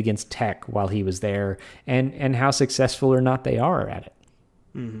what they did against Tech while he was there, and how successful or not they are at it.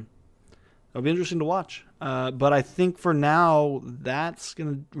 Mm-hmm. It'll be interesting to watch. But I think for now, that's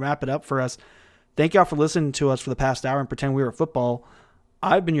going to wrap it up for us. Thank y'all for listening to us for the past hour and pretend we were football.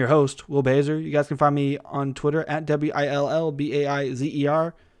 I've been your host, Will Bazer. You guys can find me on Twitter at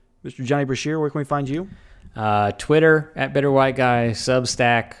WILLBAIZER. Mr. Johnny Brashear, where can we find you? Twitter at BitterWhiteGuy,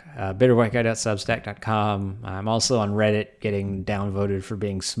 Substack, bitterwhiteguy.substack.com. I'm also on Reddit getting downvoted for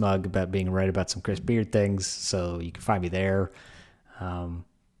being smug about being right about some Chris Beard things, so you can find me there. I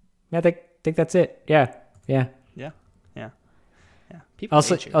think that's it. Yeah. People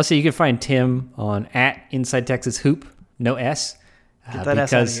Also, you can find Tim on at Inside Texas Hoop, no S. Get that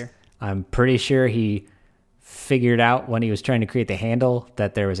S out of here. I'm pretty sure he figured out when he was trying to create the handle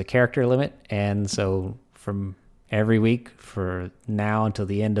that there was a character limit, and so from every week for now until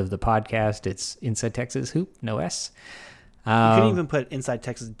the end of the podcast, it's Inside Texas Hoop, no S. You couldn't even put Inside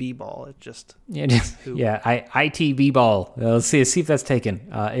Texas B-ball. It just hoop. IT B-ball. Let's see if that's taken.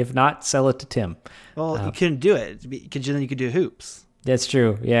 If not, sell it to Tim. Well, you couldn't do it because then you could do hoops. That's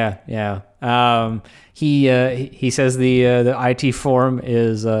true. Yeah. He says the IT forum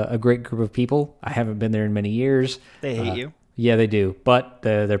is a great group of people. I haven't been there in many years. They hate you. Yeah, they do, but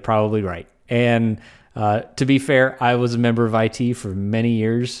they're probably right. And to be fair, I was a member of IT for many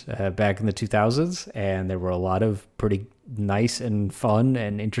years back in the 2000s, and there were a lot of pretty nice and fun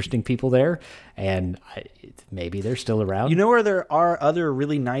and interesting people there. And maybe they're still around. You know where there are other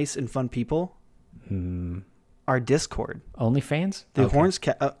really nice and fun people? Our Discord. OnlyFans? The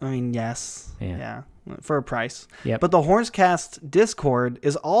Hornscast. Yes. Yeah. For a price. Yep. But the Hornscast Discord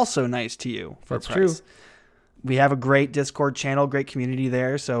is also nice to you for That's a price. True. We have a great Discord channel, great community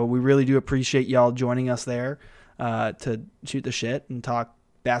there. So we really do appreciate y'all joining us there to shoot the shit and talk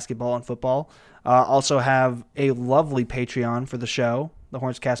basketball and football. Also have a lovely Patreon for the show, the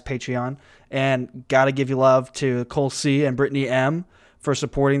Hornscast Patreon. And got to give you love to Cole C. and Brittany M. for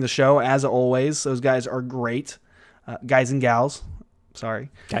supporting the show, as always. Those guys are great. Guys and gals. Sorry.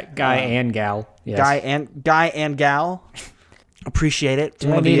 Guy and gal. Yes. Guy and gal. Appreciate it.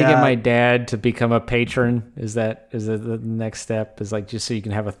 Do I need to get my dad to become a patron? Is that the next step? Is like just so you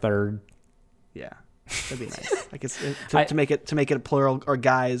can have a third? Yeah. That'd be nice. Like to make it a plural, or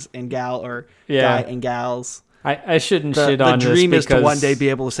guys and gal, or guy and gals. I shouldn't shit on this. The dream is to one day be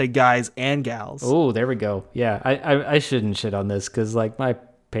able to say guys and gals. Oh, there we go. Yeah, I shouldn't shit on this because like my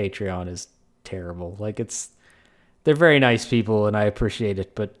Patreon is terrible. Like they're very nice people and I appreciate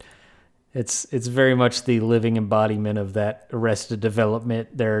it, but it's very much the living embodiment of that Arrested Development.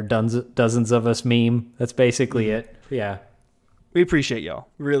 There are dozens of us meme. That's basically it. Yeah, we appreciate y'all,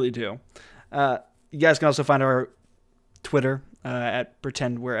 really do. You guys can also find our Twitter at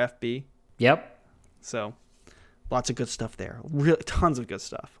Pretend We're FB. Yep. So. Lots of good stuff there. Really, tons of good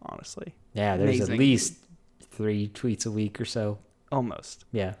stuff, honestly. Yeah, there's amazing. At least 3 tweets a week or so. Almost.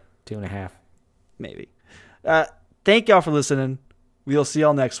 Yeah, 2.5. Maybe. Thank y'all for listening. We'll see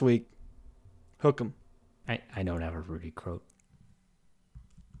y'all next week. Hook 'em. I don't have a Rudy quote.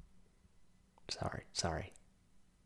 Sorry.